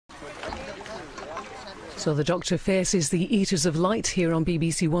So the Doctor faces the Eaters of Light here on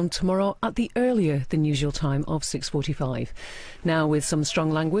BBC One tomorrow at the earlier than usual time of 6:45. Now with some strong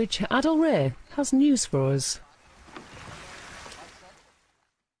language, Adol Ray has news for us.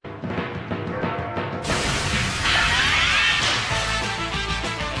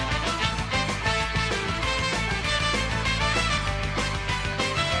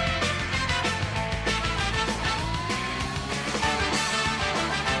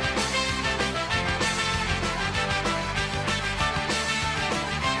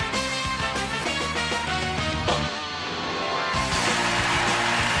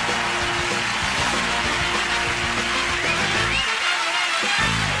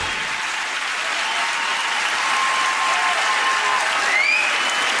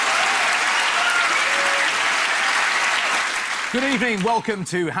 Good evening, welcome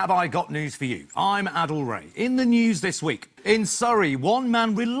to Have I Got News For You? I'm Adol Ray. In the news this week, in Surrey, one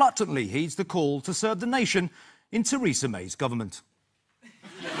man reluctantly heeds the call to serve the nation in Theresa May's government.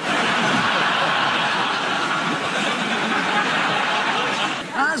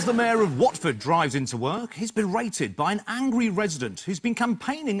 As the mayor of Watford drives into work, he's berated by an angry resident who's been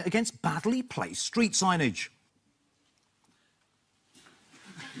campaigning against badly placed street signage.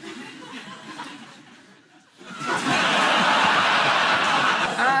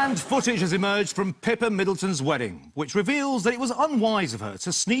 And footage has emerged from Pippa Middleton's wedding, which reveals that it was unwise of her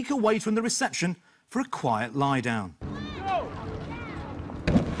to sneak away from the reception for a quiet lie-down.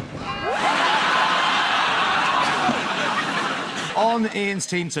 On Ian's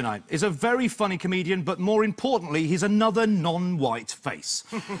team tonight is a very funny comedian, but more importantly, he's another non-white face.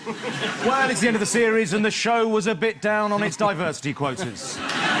 Well, it's the end of the series and the show was a bit down on its diversity quotas.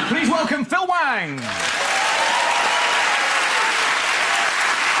 Please welcome Phil Wang.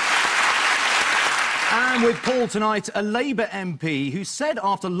 And with Paul tonight, a Labour MP who said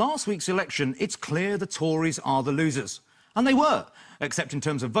after last week's election it's clear the Tories are the losers. And they were, except in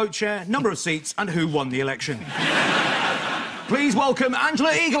terms of vote share, number of seats and who won the election. Please welcome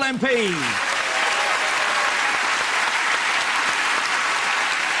Angela Eagle MP.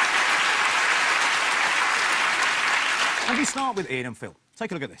 And we start with Ian and Phil.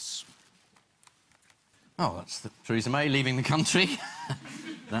 Take a look at this. Oh, that's Theresa May leaving the country.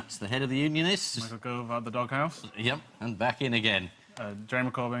 That's the head of the Unionists. Michael Gove out the doghouse. Yep, and back in again. Jeremy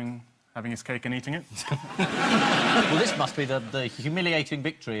Corbyn having his cake and eating it. Well, this must be the humiliating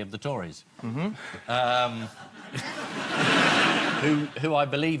victory of the Tories. Mm-hmm. Who I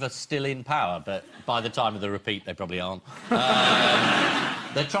believe are still in power, but by the time of the repeat, they probably aren't.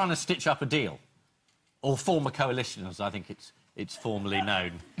 They're trying to stitch up a deal. Or form a coalition, as I think it's formally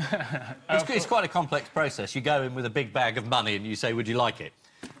known. It's quite a complex process. You go in with a big bag of money and you say, would you like it?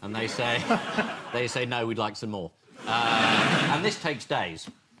 And they say, no, we'd like some more. And this takes days.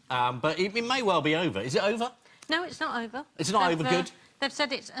 But it may well be over. Is it over? No, it's not over. It's not over, good? They've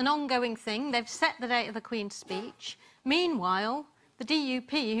said it's an ongoing thing. They've set the date of the Queen's speech. Meanwhile, the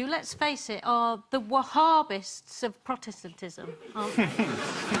DUP, who, let's face it, are the Wahhabists of Protestantism, aren't they?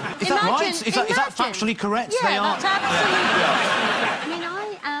 Is that right? Is that factually correct? Yeah, they are. That's absolutely right. I mean,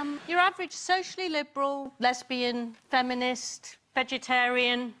 I am your average socially liberal, lesbian, feminist,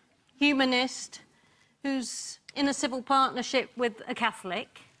 vegetarian, humanist, who's in a civil partnership with a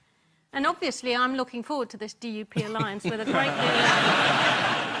Catholic. And obviously, I'm looking forward to this DUP alliance with a great deal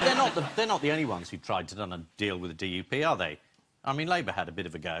They're not the only ones who tried to done a deal with the DUP, are they? I mean, Labour had a bit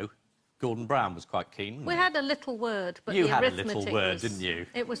of a go. Gordon Brown was quite keen. We had a little word, but you the had a arithmetic little word, didn't you?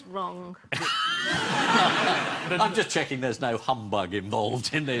 It was wrong. I'm just checking there's no humbug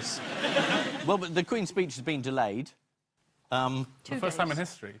involved in this. Well, but the Queen's speech has been delayed. The first time in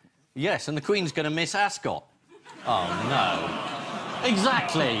history. Yes, and the Queen's going to miss Ascot. Oh, no.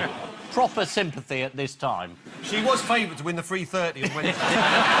 Exactly. Proper sympathy at this time. She was favoured to win the 3:30 on Wednesday.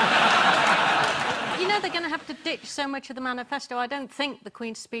 You know, they're going to have to ditch so much of the manifesto. I don't think the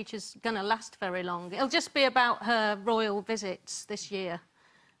Queen's speech is going to last very long. It'll just be about her royal visits this year.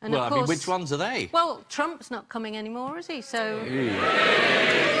 And well, of course, I mean, which ones are they? Well, Trump's not coming anymore, is he? So... No,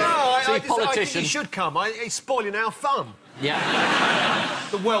 I think he should come. He's spoiling our fun. Yeah.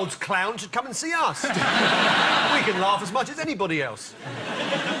 The world's clown should come and see us. We can laugh as much as anybody else.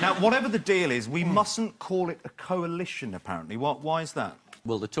 Now, whatever the deal is, we mustn't call it a coalition, apparently. Why is that?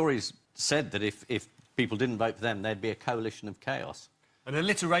 Well, the Tories said that if people didn't vote for them, there'd be a coalition of chaos. And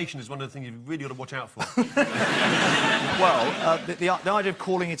alliteration is one of the things you really ought to watch out for. Well, the idea of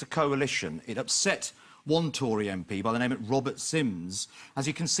calling it a coalition, it upset one Tory MP by the name of Robert Sims, as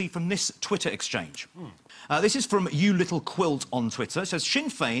you can see from this Twitter exchange. This is from You Little Quilt on Twitter. It says, Sinn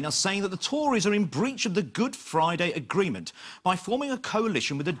Féin are saying that the Tories are in breach of the Good Friday Agreement by forming a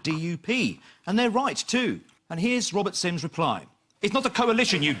coalition with the DUP. And they're right, too. And here's Robert Sims' reply. It's not a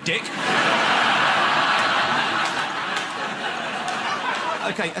coalition, you dick.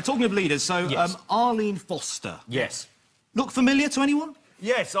 OK, talking of leaders, so yes. Arlene Foster. Yes. Look familiar to anyone?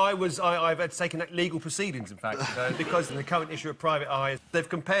 Yes, I've had taken legal proceedings, in fact, because of the current issue of private eye. They've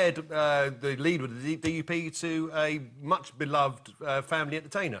compared the leader of the DUP to a much-beloved family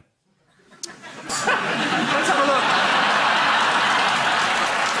entertainer. Let's have a look.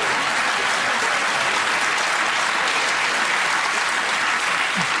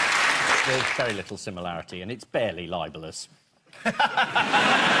 There's very little similarity, and it's barely libellous.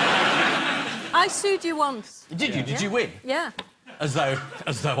 I sued you once. Did you? Did you win? Yeah. As though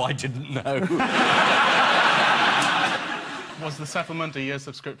I didn't know. Was the settlement a year's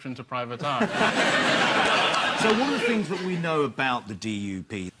subscription to private eye? So one of the things that we know about the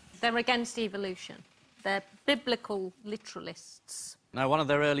DUP... They're against evolution. They're biblical literalists. No, one of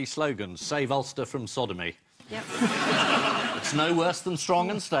their early slogans, save Ulster from sodomy. Yep. It's no worse than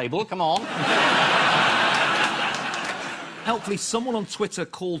strong and stable, come on. Helpfully, someone on Twitter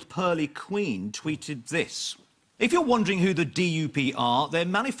called Pearly Queen tweeted this. If you're wondering who the DUP are, their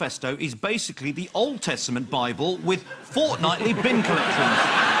manifesto is basically the Old Testament Bible with fortnightly bin collections.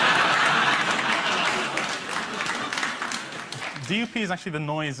 DUP is actually the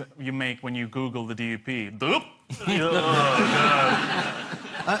noise you make when you Google the DUP. Doop!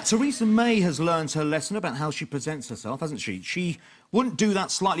 Theresa May has learned her lesson about how she presents herself, hasn't she? She wouldn't do that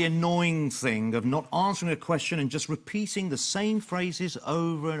slightly annoying thing of not answering a question and just repeating the same phrases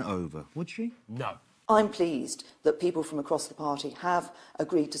over and over, would she? No. I'm pleased that people from across the party have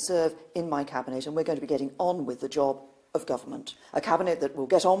agreed to serve in my cabinet, and we're going to be getting on with the job of government. A cabinet that will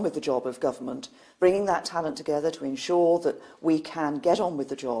get on with the job of government, bringing that talent together to ensure that we can get on with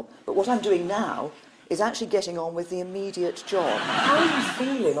the job. But what I'm doing now is actually getting on with the immediate job. How are you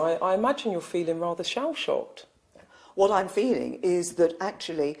feeling? I imagine you're feeling rather shell-shocked. What I'm feeling is that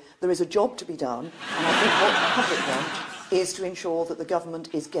actually there is a job to be done, and I think what the public want is to ensure that the government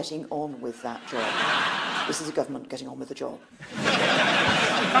is getting on with that job. This is a government getting on with the job.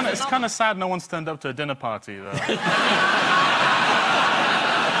 It's kind of sad no one's turned up to a dinner party, though.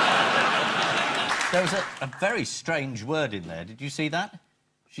 There was a very strange word in there. Did you see that?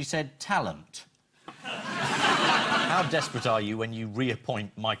 She said talent. How desperate are you when you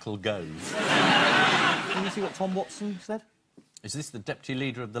reappoint Michael Gove? Can you see what Tom Watson said? Is this the deputy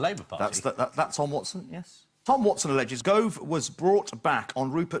leader of the Labour Party? That's Tom Watson, yes. Tom Watson alleges Gove was brought back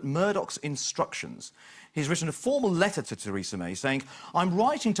on Rupert Murdoch's instructions. He's written a formal letter to Theresa May saying, I'm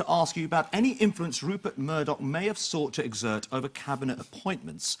writing to ask you about any influence Rupert Murdoch may have sought to exert over cabinet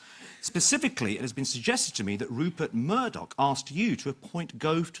appointments. Specifically, it has been suggested to me that Rupert Murdoch asked you to appoint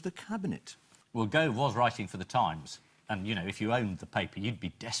Gove to the cabinet. Well, Gove was writing for the Times, and, you know, if you owned the paper, you'd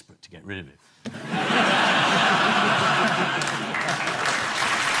be desperate to get rid of it.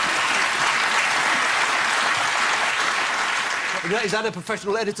 Is that a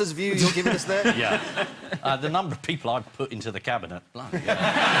professional editor's view you're giving us there? Yeah. The number of people I've put into the cabinet, bloody hell.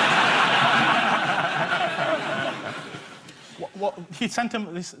 He sent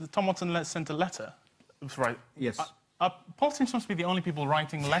him... Tom Watson sent a letter. Right. Yes. Politicians must be the only people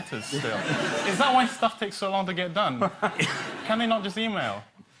writing letters still. Is that why stuff takes so long to get done? Can they not just email?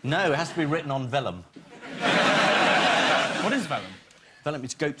 No, it has to be written on vellum. What is vellum? Vellum,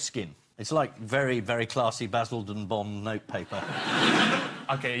 it's goat skin. It's like very, very classy Basildon Bond notepaper.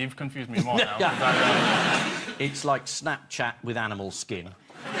 OK, you've confused me more now. It's like Snapchat with animal skin.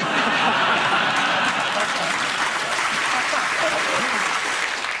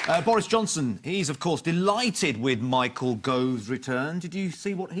 Boris Johnson, he's, of course, delighted with Michael Gove's return. Did you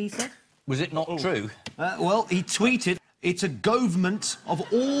see what he said? Was it not true? Well, he tweeted, it's a government of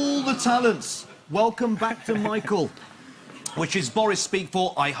all the talents. Welcome back to Michael. Which is Boris speak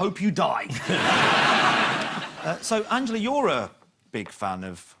for, I hope you die. So, Angela, you're a big fan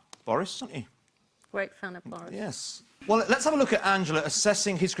of Boris, aren't you? Great fan of Boris. Yes. Well, let's have a look at Angela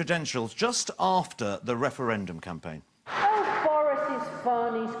assessing his credentials just after the referendum campaign. Oh, Boris is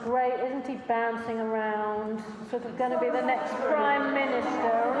fun, he's great, isn't he, bouncing around, sort of going to be the next Prime Minister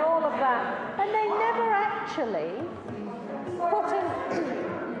and all of that. And they never actually put him...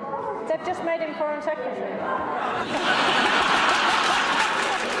 They've just made him Foreign Secretary.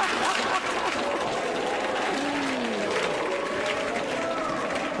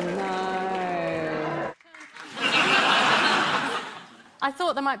 I I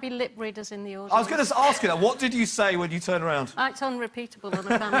thought there might be lip readers in the audience. I was going to ask you that. What did you say when you turned around? It's unrepeatable on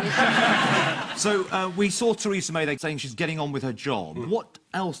a family show. So, we saw Theresa May saying she's getting on with her job. What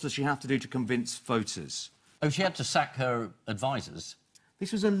else does she have to do to convince voters? Oh, she had to sack her advisors.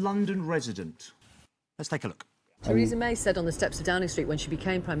 This was a London resident. Let's take a look. Theresa May said on the steps of Downing Street when she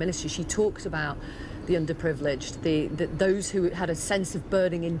became Prime Minister, she talked about the underprivileged, those who had a sense of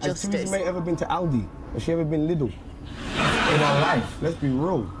burning injustice. Has Theresa May ever been to Aldi? Has she ever been Lidl? In her life, let's be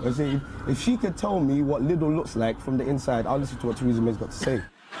real. I say, if she could tell me what Lidl looks like from the inside, I'll listen to what Theresa May's got to say.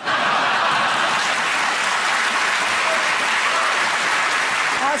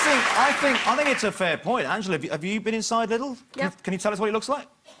 I think it's a fair point. Angela, have you been inside Lidl? Yep. Can you tell us what it looks like?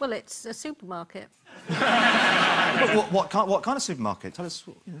 Well, it's a supermarket. What kind of supermarket? Tell us.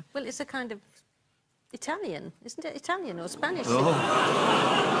 You know. Well, it's a kind of Italian, isn't it? Italian or Spanish? Oh.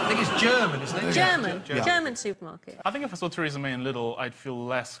 I think it's German, isn't it? German supermarket. I think if I saw Theresa May in Lidl, I'd feel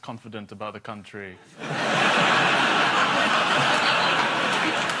less confident about the country.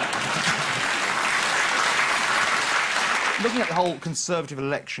 Looking at the whole Conservative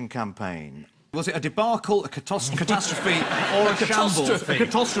election campaign, was it a debacle, a catastrophe, or a shambles? A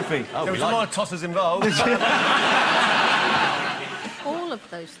catastrophe. Oh, there was a lot of tossers involved. All of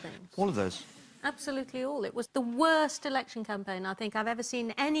those things. All of those. Absolutely all. It was the worst election campaign I think I've ever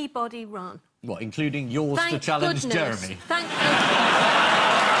seen anybody run. What, including yours Thank to challenge goodness. Jeremy? Thank goodness.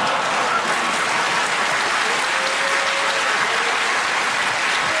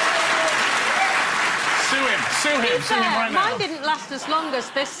 Sue him right now. Mine didn't last as long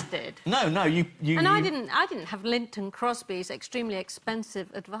as this did. No, you... And I didn't have Linton Crosby's extremely expensive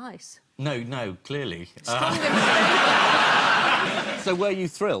advice. No, clearly. Strong and stable. So were you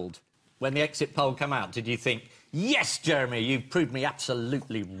thrilled when the exit poll came out? Did you think, yes, Jeremy, you've proved me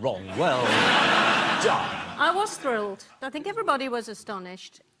absolutely wrong. Well done. I was thrilled. I think everybody was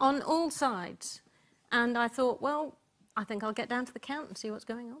astonished on all sides. And I thought, well, I think I'll get down to the count and see what's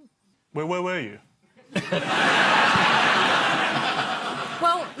going on. Where were you?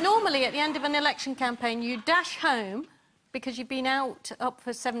 Well, normally at the end of an election campaign, you dash home because you've been up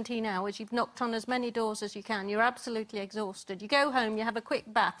for 17 hours, you've knocked on as many doors as you can, you're absolutely exhausted. You go home, you have a quick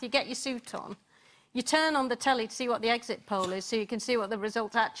bath, you get your suit on, you turn on the telly to see what the exit poll is so you can see what the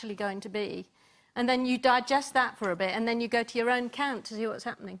result's actually going to be, and then you digest that for a bit, and then you go to your own count to see what's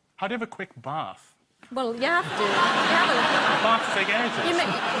happening. How do you have a quick bath? Well, you have to. You have A bath to take ages.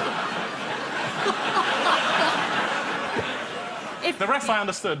 The rest I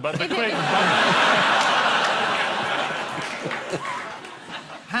understood, but the quick...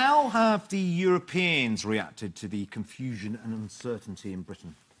 How have the Europeans reacted to the confusion and uncertainty in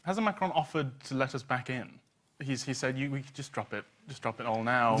Britain? Hasn't Macron offered to let us back in? He said, we could just drop it all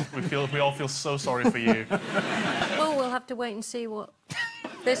now. We all feel so sorry for you. Well, we'll have to wait and see what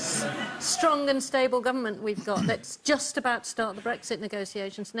this strong and stable government we've got that's just about to start the Brexit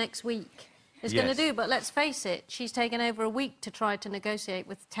negotiations next week is going to do. But let's face it, she's taken over a week to try to negotiate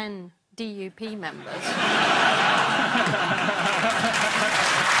with 10 DUP members.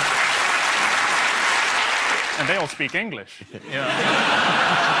 And they all speak English. Yeah.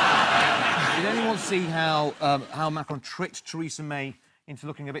 Did anyone see how Macron tricked Theresa May into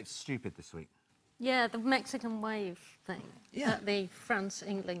looking a bit stupid this week? Yeah, the Mexican wave thing at the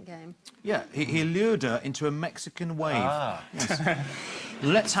France-England game. Yeah, he lured her into a Mexican wave. Ah. Yes.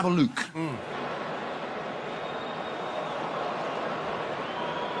 Let's have a look.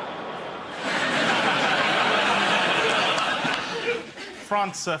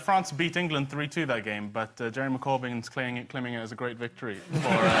 France beat England 3-2 that game, but Jeremy Corbyn's claiming it as a great victory.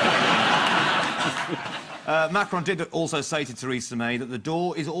 Macron did also say to Theresa May that the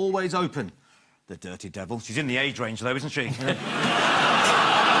door is always open. The dirty devil. She's in the age range, though, isn't she?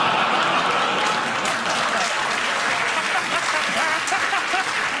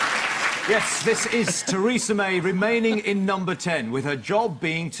 Yes, this is Theresa May remaining in number 10, with her job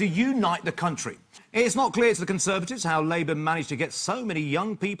being to unite the country. It's not clear to the Conservatives how Labour managed to get so many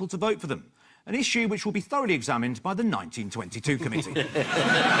young people to vote for them, an issue which will be thoroughly examined by the 1922 committee.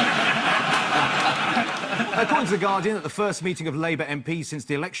 According to The Guardian, at the first meeting of Labour MPs since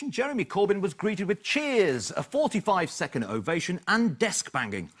the election, Jeremy Corbyn was greeted with cheers, a 45-second ovation and desk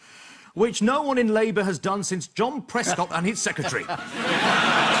banging, which no one in Labour has done since John Prescott and his secretary.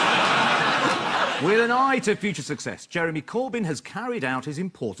 With an eye to future success, Jeremy Corbyn has carried out his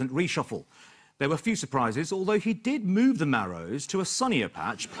important reshuffle. There were few surprises, although he did move the Marrows to a sunnier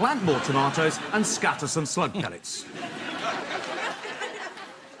patch, plant more tomatoes and scatter some slug pellets.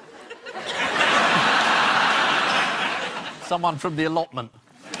 Someone from the allotment.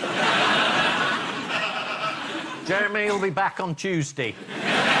 Jeremy will be back on Tuesday.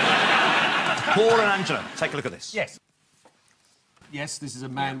 Paul and Angela, take a look at this. Yes. Yes, this is a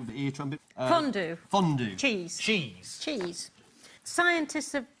man with the ear trumpet. Fondue. Fondue. Cheese. Cheese. Cheese.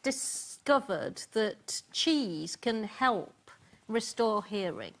 Scientists have discovered that cheese can help restore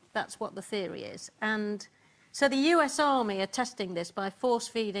hearing. That's what the theory is. And so the US Army are testing this by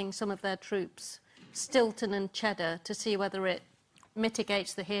force-feeding some of their troops Stilton and cheddar to see whether it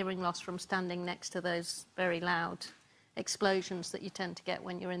mitigates the hearing loss from standing next to those very loud explosions that you tend to get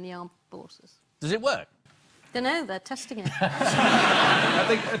when you're in the armed forces. Does it work? Don't know, they're testing it. I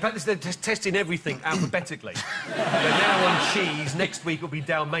think, in fact, they're testing everything alphabetically. They're now on cheese. Next week will be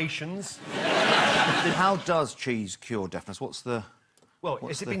Dalmatians. How does cheese cure deafness? What's the... Well,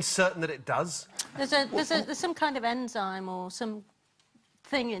 has it been certain that it does? There's some kind of enzyme or some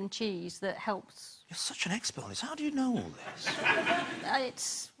thing in cheese that helps. You're such an expert on this. How do you know all this?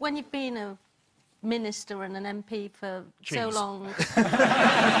 It's when you've been a minister and an MP for so Cheese. long.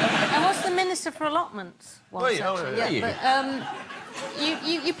 I was the minister for allotments once, actually. But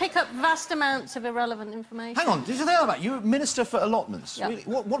you pick up vast amounts of irrelevant information. Hang on, did you think about you were minister for allotments? Yep. Really?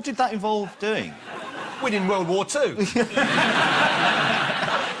 What did that involve doing? Winning World War II.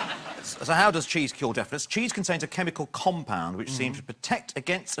 So how does cheese cure deafness? Cheese contains a chemical compound which seems to protect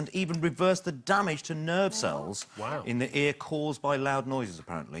against and even reverse the damage to nerve cells in the ear caused by loud noises,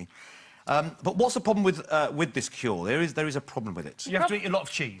 apparently. But what's the problem with this cure? There is a problem with it. You have to eat a lot of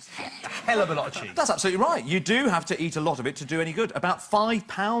cheese. A hell of a lot of cheese. That's absolutely right. You do have to eat a lot of it to do any good. About 5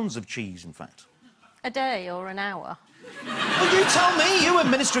 pounds of cheese, in fact. A day or an hour? Well, you tell me. You were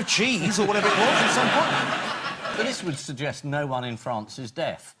Minister of Cheese, or whatever it was, at some point. But this would suggest no one in France is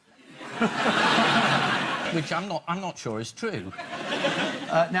deaf. Which I'm not sure is true.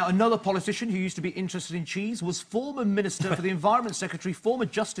 Now, another politician who used to be interested in cheese was former Minister for the Environment Secretary, former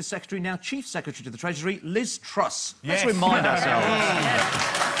Justice Secretary, now Chief Secretary to the Treasury, Liz Truss. Yes. Let's remind ourselves.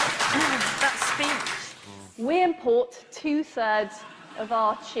 That speech. We import 2/3 of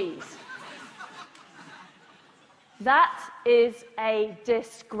our cheese. That is a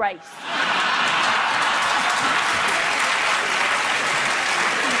disgrace.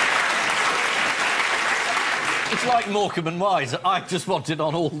 It's like Morecambe and Wise. I just want it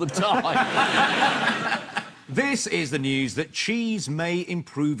on all the time. This is the news that cheese may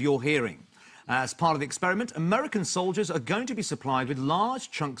improve your hearing. As part of the experiment, American soldiers are going to be supplied with large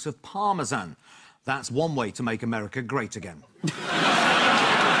chunks of Parmesan. That's one way to make America great again.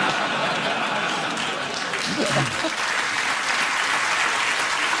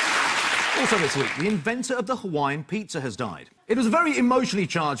 Also this week, the inventor of the Hawaiian pizza has died. It was a very emotionally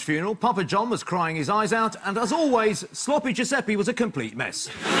charged funeral. Papa John was crying his eyes out, and as always, Sloppy Giuseppe was a complete mess.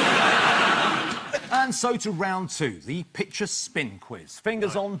 And so to round 2, the picture spin quiz.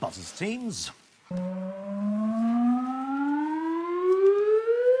 Fingers on buzzers, teams.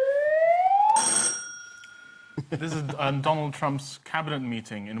 This is Donald Trump's cabinet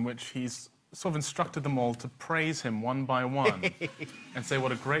meeting in which he's sort of instructed them all to praise him one by one and say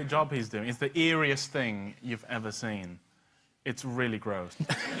what a great job he's doing. It's the eeriest thing you've ever seen. It's really gross.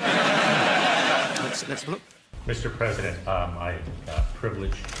 Let's look. Mr. President, I'm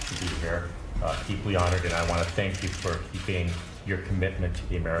privileged to be here, deeply honored, and I want to thank you for keeping your commitment to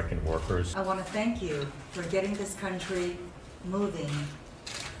the American workers. I want to thank you for getting this country moving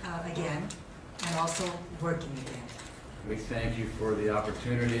again and also working again. We thank you for the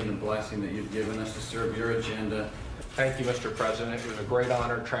opportunity and the blessing that you've given us to serve your agenda. Thank you, Mr. President. It was a great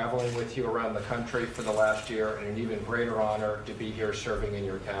honor traveling with you around the country for the last year, and an even greater honor to be here serving in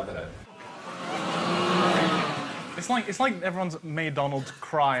your cabinet. It's like everyone's made Donald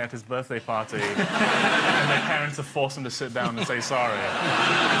cry at his birthday party and their parents have forced him to sit down and say sorry.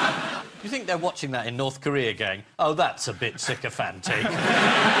 Do you think they're watching that in North Korea going, oh, that's a bit sycophantic?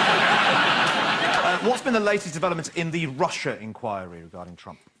 What's been the latest development in the Russia inquiry regarding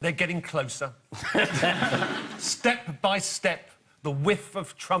Trump? They're getting closer. Step by step, the whiff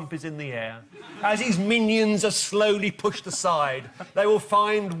of Trump is in the air. As his minions are slowly pushed aside, they will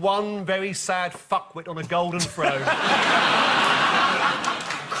find one very sad fuckwit on a golden throne,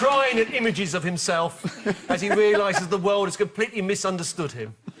 crying at images of himself as he realises the world has completely misunderstood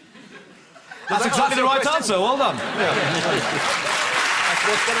him. That's exactly the right answer. Well done. Yeah. That's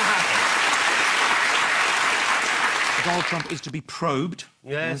what's going to happen. Donald Trump is to be probed.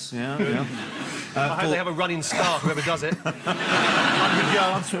 Yes. Yeah. I hope they have a running start, whoever does it. 100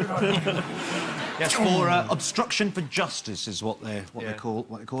 yards. Yes, for obstruction for justice is what they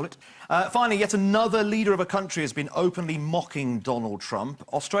call it. Finally, yet another leader of a country has been openly mocking Donald Trump.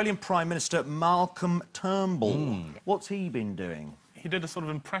 Australian Prime Minister Malcolm Turnbull. What's he been doing? He did a sort of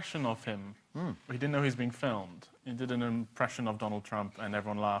impression of him. He didn't know he was being filmed. He did an impression of Donald Trump and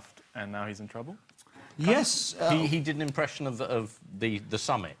everyone laughed, and now he's in trouble? Yes. He did an impression of the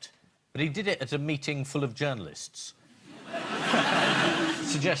summit, but he did it at a meeting full of journalists.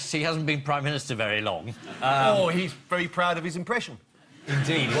 Suggests he hasn't been Prime Minister very long. He's very proud of his impression.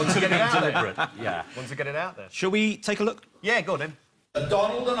 Indeed. Wants to get it out deliberate. there. Yeah. Wants to get it out there. Shall we take a look? Yeah, go on then.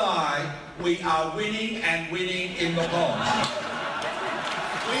 Donald and I, we are winning and winning in the polls.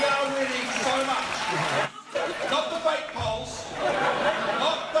 We are winning so much. Not the fake polls.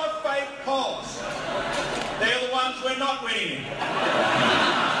 Not the fake polls. They're the ones we're not winning in.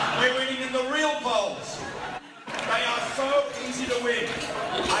 We're winning in the real polls. They are so easy to win.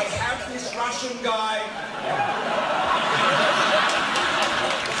 I have this Russian guy.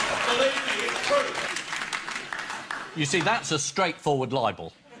 Believe me, it's true. You see, that's a straightforward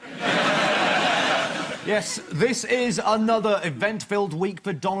libel. Yes, this is another event-filled week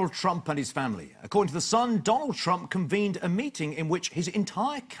for Donald Trump and his family. According to The Sun, Donald Trump convened a meeting in which his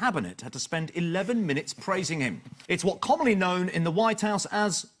entire cabinet had to spend 11 minutes praising him. It's what commonly known in the White House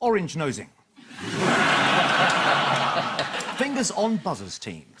as orange-nosing. Fingers on buzzers,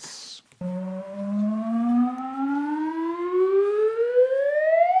 teams.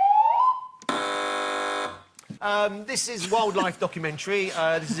 This is wildlife documentary.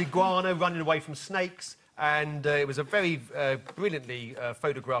 This is iguana running away from snakes, and it was a very brilliantly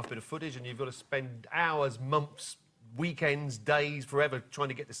photographed bit of footage, and you've got to spend hours, months, weekends, days, forever trying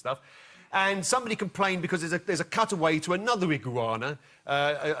to get this stuff. And somebody complained because there's a cutaway to another iguana,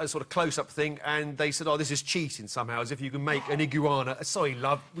 a sort of close-up thing, and they said, oh, this is cheating somehow, as if you can make an iguana... Sorry,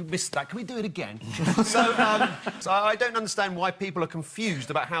 love, we missed that. Can we do it again? So I don't understand why people are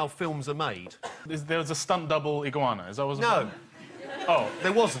confused about how films are made. There was a stunt double iguana, is that what it was? No. Oh.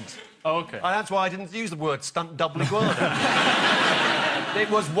 There wasn't. Oh, OK. And that's why I didn't use the word stunt double iguana. It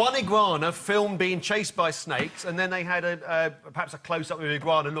was one iguana filmed being chased by snakes, and then they had perhaps a close-up of an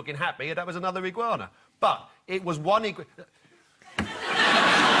iguana looking happy, and that was another iguana. But it was one iguana... Am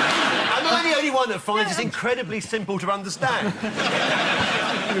I the only one that finds this incredibly simple to understand?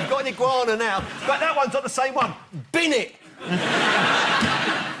 We've got an iguana now, but that one's not the same one. Bin it!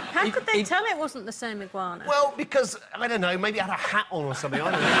 How could they tell it wasn't the same iguana? Well, because, I don't know, maybe it had a hat on or something,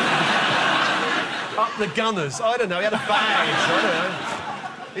 I don't know. Up the gunners, I don't know, he had a badge, I don't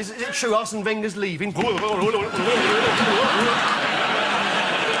know. Is it true Arsene Wenger's leaving? No,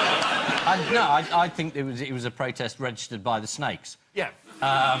 I think it was a protest registered by the snakes. Yeah.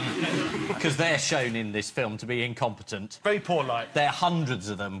 Because they're shown in this film to be incompetent. Very poor light. There are hundreds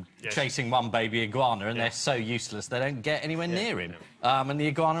of them chasing one baby iguana, and they're so useless they don't get anywhere near him. And the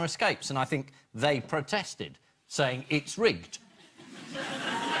iguana escapes, and I think they protested, saying it's rigged.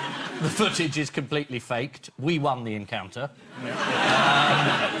 The footage is completely faked. We won the encounter.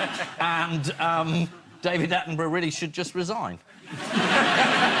 David Attenborough really should just resign.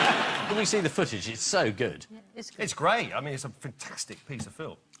 When we see the footage, it's so good. Yeah, it's good. It's great. I mean, it's a fantastic piece of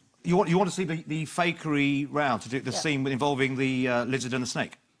film. You want to see the fakery round, to do the scene involving the lizard and the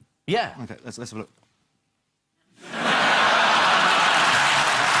snake? Yeah. OK, let's have a look.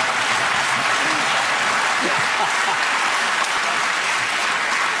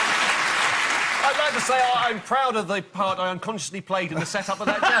 I'd like to say I'm proud of the part I unconsciously played in the setup of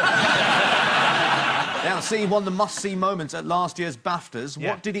that joke. Now, see one of the must-see moments at last year's BAFTAs. Yeah.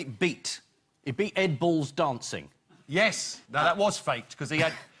 What did it beat? It beat Ed Balls dancing. Yes. Now, that was faked, because he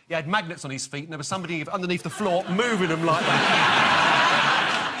had magnets on his feet, and there was somebody underneath the floor moving them like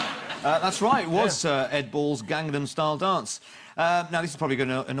that. That's right, it was Ed Ball's Gangnam Style dance. Now, this is probably going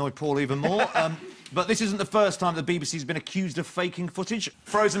to annoy Paul even more, but this isn't the first time the BBC's been accused of faking footage.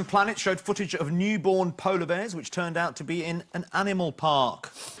 Frozen Planet showed footage of newborn polar bears, which turned out to be in an animal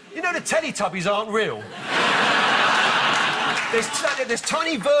park. You know, the Teletubbies aren't real. There's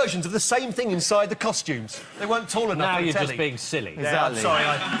tiny versions of the same thing inside the costumes. They weren't tall enough Now for the you're telly. just being silly. Yeah, I'm sorry,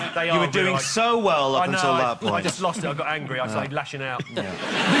 they are You were doing so well up until that point. I just lost it. I got angry. I started lashing out. Yeah.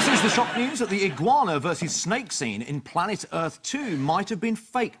 This is the shock news that the iguana versus snake scene in Planet Earth 2 might have been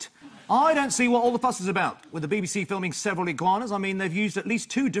faked. I don't see what all the fuss is about. With the BBC filming several iguanas, I mean, they've used at least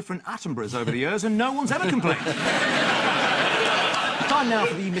 2 different Attenboroughs over the years, and no one's ever complained. Time now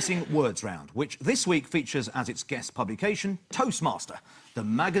for the Missing Words round, which this week features as its guest publication Toastmaster, the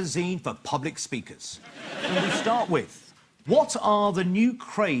magazine for public speakers. And we start with, what are the new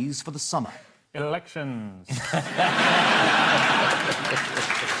craze for the summer? Elections.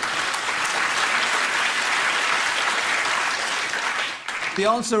 The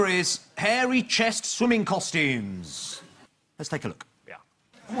answer is hairy chest swimming costumes. Let's take a look. Yeah.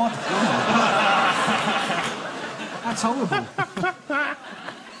 What? That's horrible.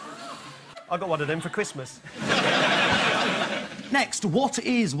 I got one of them for Christmas. Next, what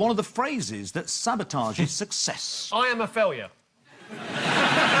is one of the phrases that sabotages success? I am a failure.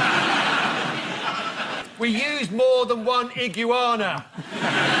 We used more than one iguana.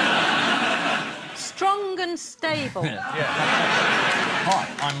 Strong and stable. Hi,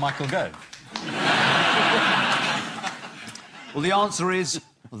 I'm Michael Gove. Well, the answer is,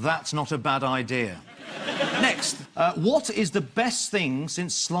 that's not a bad idea. Next, what is the best thing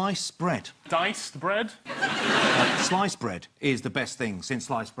since sliced bread? Diced bread? Sliced bread is the best thing since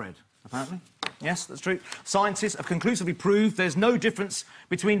sliced bread, apparently. Yes, that's true. Scientists have conclusively proved there's no difference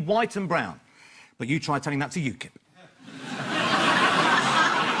between white and brown. But you try telling that to UKIP.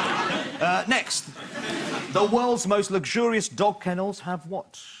 Next, the world's most luxurious dog kennels have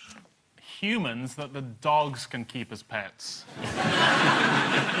what? Humans that the dogs can keep as pets. No,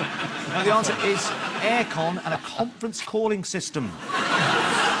 the answer is aircon and a conference calling system.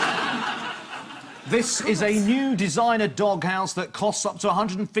 This is a new designer doghouse that costs up to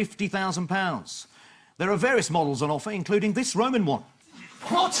 £150,000. There are various models on offer, including this Roman one.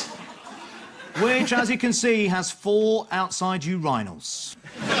 What? Which, as you can see, has 4 outside urinals.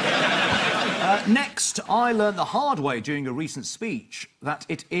 Next, I learned the hard way during a recent speech that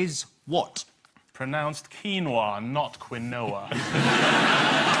it is what? Pronounced quinoa, not quinoa.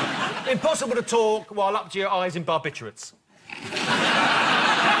 Impossible to talk while up to your eyes in barbiturates.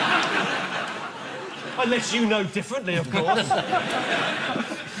 Unless you know differently, of course.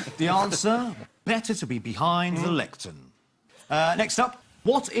 The answer? Better to be behind the lectern. Next up,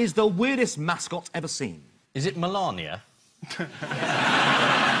 what is the weirdest mascot ever seen? Is it Melania?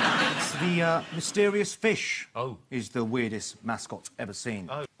 It's the mysterious fish. Is the weirdest mascot ever seen.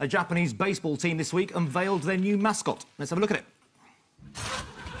 A Japanese baseball team this week unveiled their new mascot. Let's have a look at it.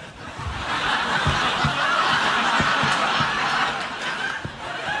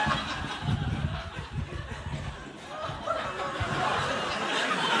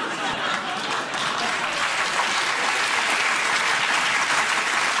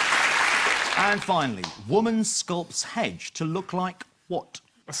 And finally, woman sculpts hedge to look like what?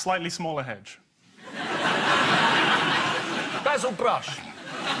 A slightly smaller hedge. Basil brush.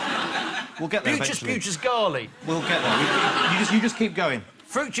 We'll get there Future's eventually. Future's Garley. We'll get there. You just keep going.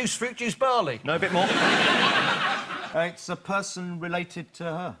 Fruit juice barley. No, a bit more. It's a person related to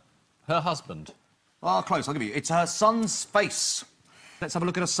her. Her husband. Ah, close, I'll give you. It's her son's face. Let's have a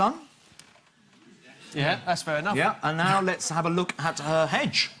look at her son. Yeah, that's fair enough. Yeah, and now let's have a look at her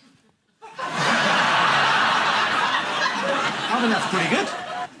hedge. I think that's pretty good.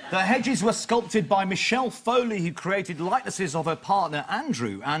 The hedges were sculpted by Michelle Foley, who created likenesses of her partner,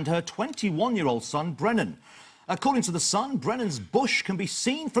 Andrew, and her 21-year-old son, Brennan. According to The Sun, Brennan's bush can be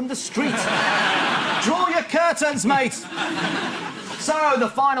seen from the street. Draw your curtains, mate! So, the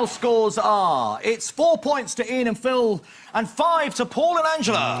final scores are... It's 4 points to Ian and Phil, and 5 to Paul and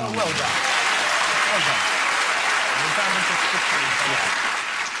Angela. Oh, well done. Well done.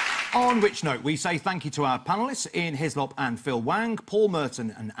 On which note, we say thank you to our panellists, Ian Hislop and Phil Wang, Paul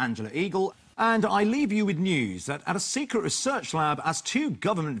Merton and Angela Eagle. And I leave you with news that at a secret research lab, as 2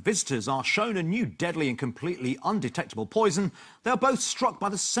 government visitors are shown a new deadly and completely undetectable poison, they are both struck by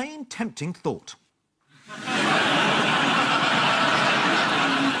the same tempting thought.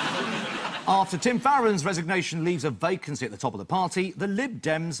 After Tim Farron's resignation leaves a vacancy at the top of the party, the Lib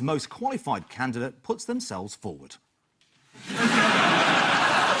Dems' most qualified candidate puts themselves forward.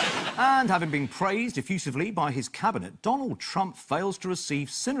 And having been praised effusively by his cabinet, Donald Trump fails to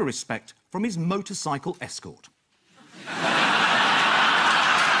receive similar respect from his motorcycle escort.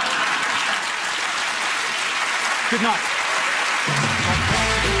 Good night.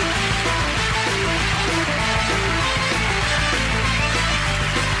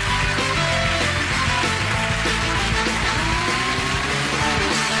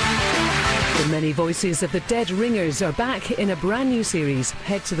 The many voices of the Dead Ringers are back in a brand new series.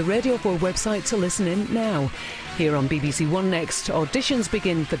 Head to the Radio 4 website to listen in now. Here on BBC One next, auditions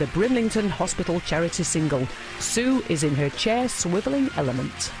begin for the Brimlington Hospital charity single. Sue is in her chair swivelling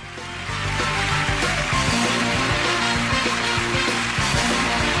element.